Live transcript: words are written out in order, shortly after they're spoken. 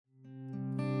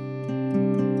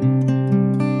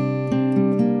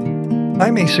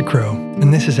I'm Asa Crow,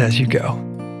 and this is As You Go.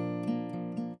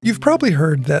 You've probably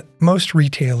heard that most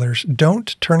retailers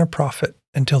don't turn a profit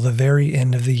until the very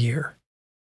end of the year.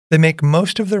 They make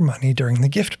most of their money during the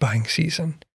gift buying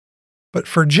season. But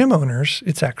for gym owners,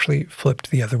 it's actually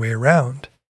flipped the other way around.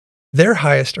 Their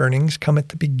highest earnings come at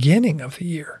the beginning of the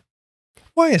year.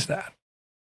 Why is that?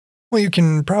 Well, you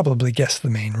can probably guess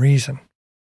the main reason.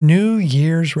 New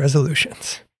Year's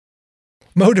resolutions.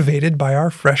 Motivated by our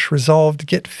fresh resolve to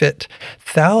get fit,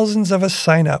 thousands of us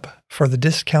sign up for the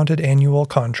discounted annual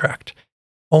contract,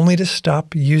 only to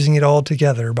stop using it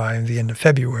altogether by the end of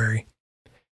February.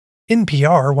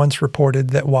 NPR once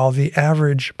reported that while the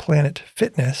average Planet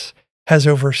Fitness has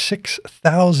over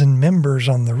 6,000 members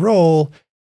on the roll,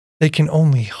 they can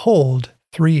only hold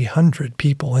 300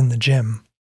 people in the gym.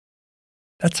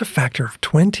 That's a factor of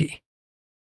 20.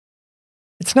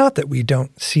 It's not that we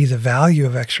don't see the value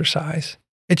of exercise.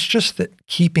 It's just that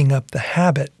keeping up the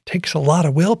habit takes a lot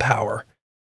of willpower.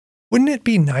 Wouldn't it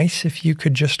be nice if you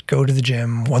could just go to the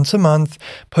gym once a month,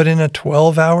 put in a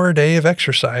 12-hour day of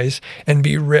exercise, and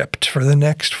be ripped for the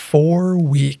next 4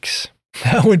 weeks?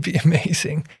 That would be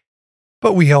amazing.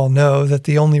 But we all know that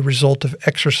the only result of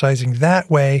exercising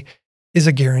that way is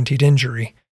a guaranteed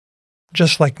injury.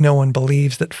 Just like no one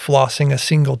believes that flossing a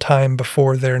single time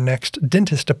before their next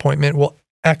dentist appointment will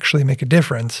actually make a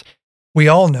difference, we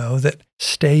all know that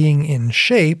staying in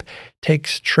shape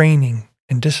takes training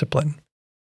and discipline.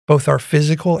 Both our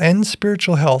physical and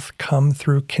spiritual health come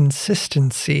through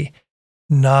consistency,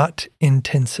 not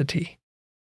intensity.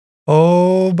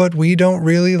 Oh, but we don't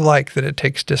really like that it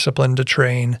takes discipline to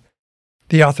train.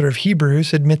 The author of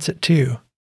Hebrews admits it too.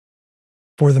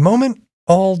 For the moment,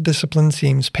 all discipline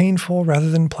seems painful rather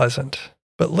than pleasant,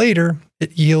 but later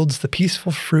it yields the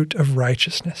peaceful fruit of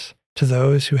righteousness to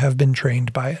those who have been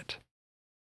trained by it.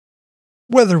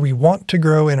 Whether we want to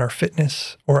grow in our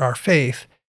fitness or our faith,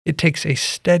 it takes a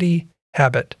steady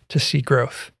habit to see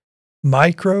growth.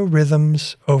 Micro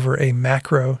rhythms over a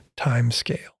macro time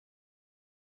scale.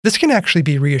 This can actually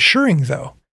be reassuring,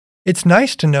 though. It's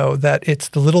nice to know that it's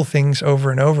the little things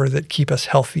over and over that keep us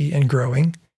healthy and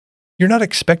growing. You're not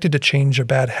expected to change a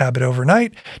bad habit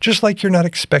overnight, just like you're not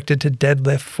expected to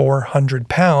deadlift 400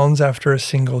 pounds after a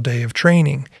single day of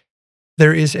training.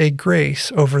 There is a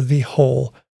grace over the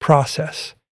whole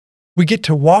process. We get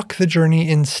to walk the journey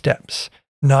in steps,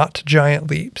 not giant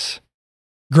leaps.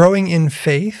 Growing in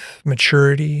faith,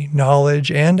 maturity,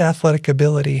 knowledge, and athletic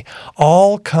ability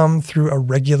all come through a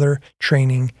regular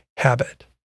training habit.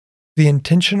 The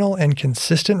intentional and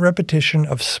consistent repetition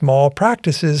of small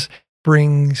practices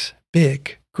brings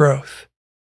big growth.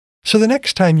 So the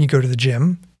next time you go to the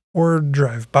gym, or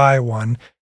drive by one,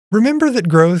 remember that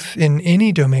growth in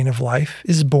any domain of life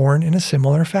is born in a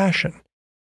similar fashion.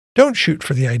 Don't shoot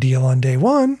for the ideal on day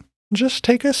one. Just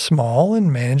take a small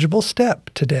and manageable step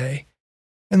today,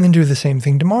 and then do the same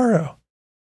thing tomorrow.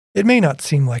 It may not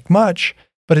seem like much,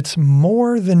 but it's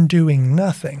more than doing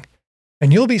nothing,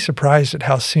 and you'll be surprised at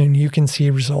how soon you can see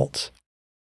results.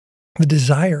 The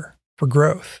desire for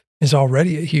growth is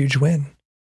already a huge win.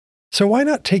 So why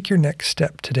not take your next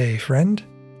step today, friend,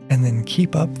 and then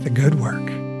keep up the good work.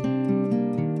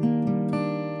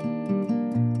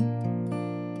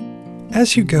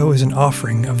 As You Go is an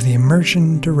offering of the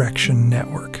Immersion Direction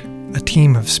Network, a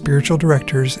team of spiritual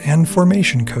directors and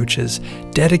formation coaches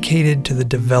dedicated to the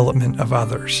development of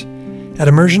others. At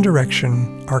Immersion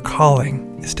Direction, our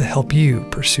calling is to help you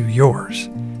pursue yours.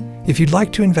 If you'd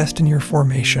like to invest in your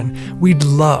formation, we'd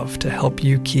love to help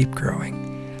you keep growing.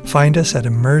 Find us at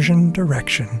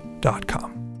immersiondirection.com.